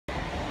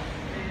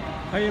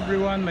Hi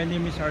everyone, my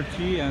name is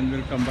Archie and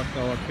welcome back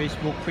to our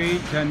Facebook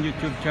page and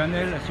YouTube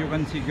channel. As you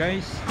can see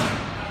guys,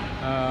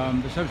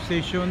 the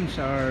substations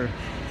are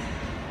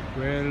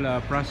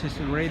well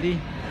processed already,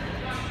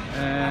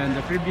 and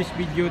the previous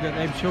video that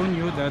I've shown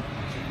you that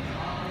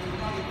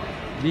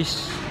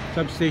this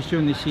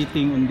substation is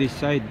sitting on this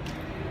side,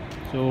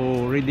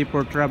 so ready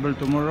for travel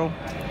tomorrow,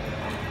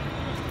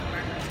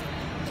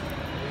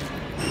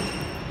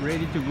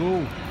 ready to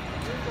go.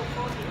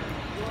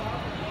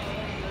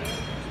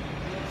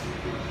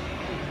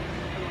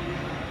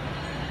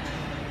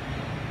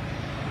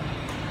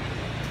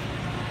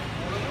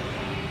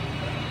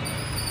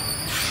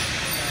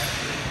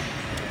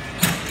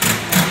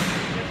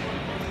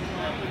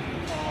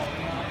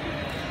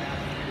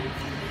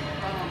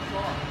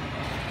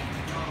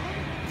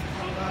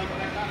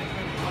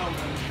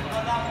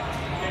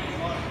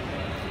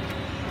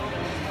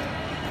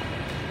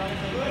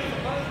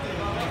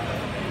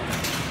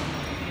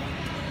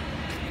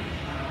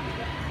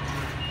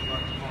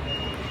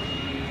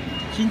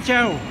 Xin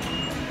chào.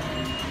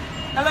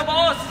 Hello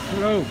boss.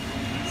 Hello.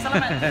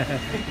 Salamat.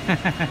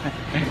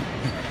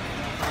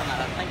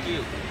 Thank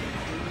you.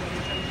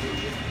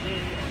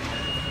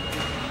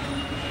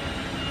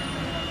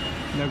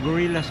 The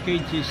gorilla's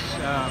cage is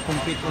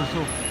complete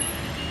also.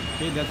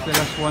 Okay, that's the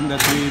last one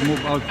that we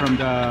move out from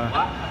the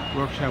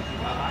workshop.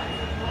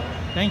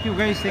 Thank you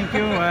guys, thank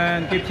you,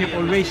 and keep safe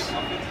always.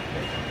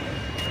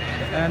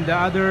 And the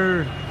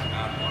other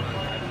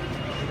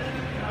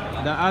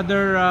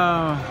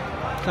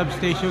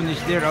substation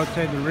is there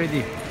outside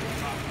already.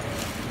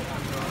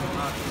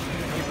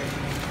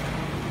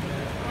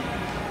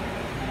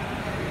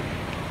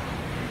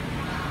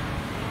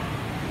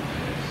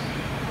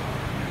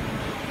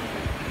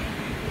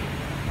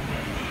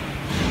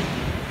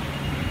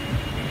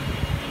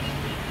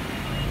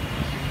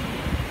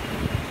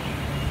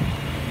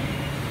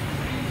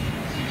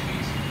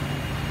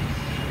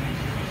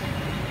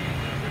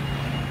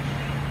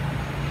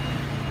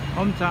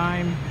 Home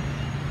time.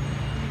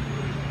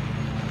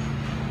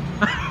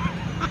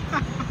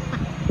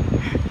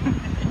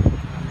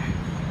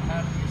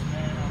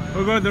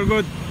 We're good, we're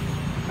good.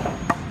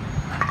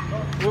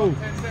 Whoa.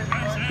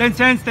 10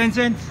 cents, 10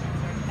 cents.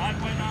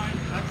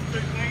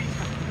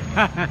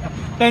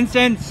 10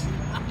 cents.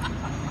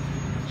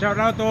 Shout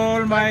out to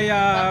all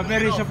my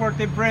very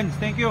supportive friends.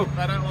 Thank you.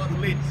 I don't like the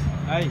lids.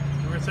 Hi.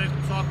 You were saying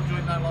the cycle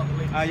joint don't like the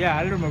lids. Yeah,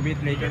 I'll remove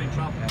it later. Get in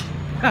trouble.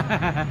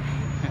 Yeah.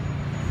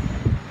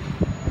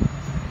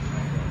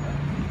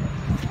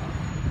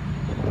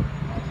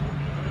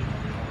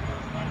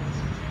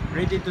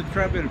 Ready to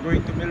travel,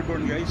 going to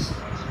Melbourne, guys.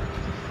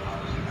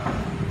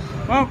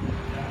 Oh,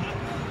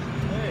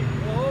 Hey,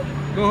 go home.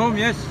 go home,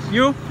 yes.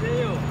 You? See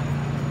you.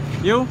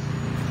 You?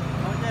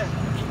 Not yet.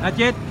 Not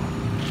yet?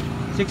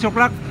 6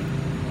 o'clock?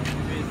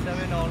 Maybe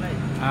 7 or late.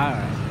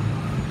 Alright.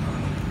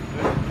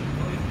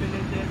 We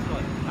finish this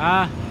one.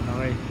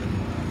 Okay.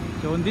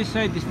 So on this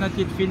side is not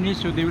yet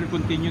finished, so they will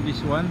continue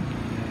this one.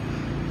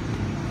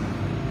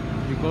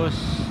 Because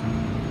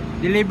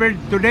delivered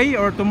today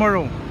or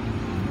tomorrow?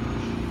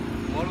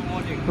 Tomorrow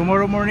morning.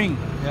 Tomorrow morning,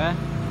 yeah.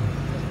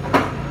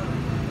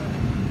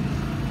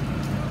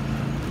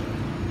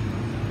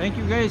 Thank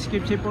you guys,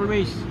 keep safe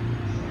always.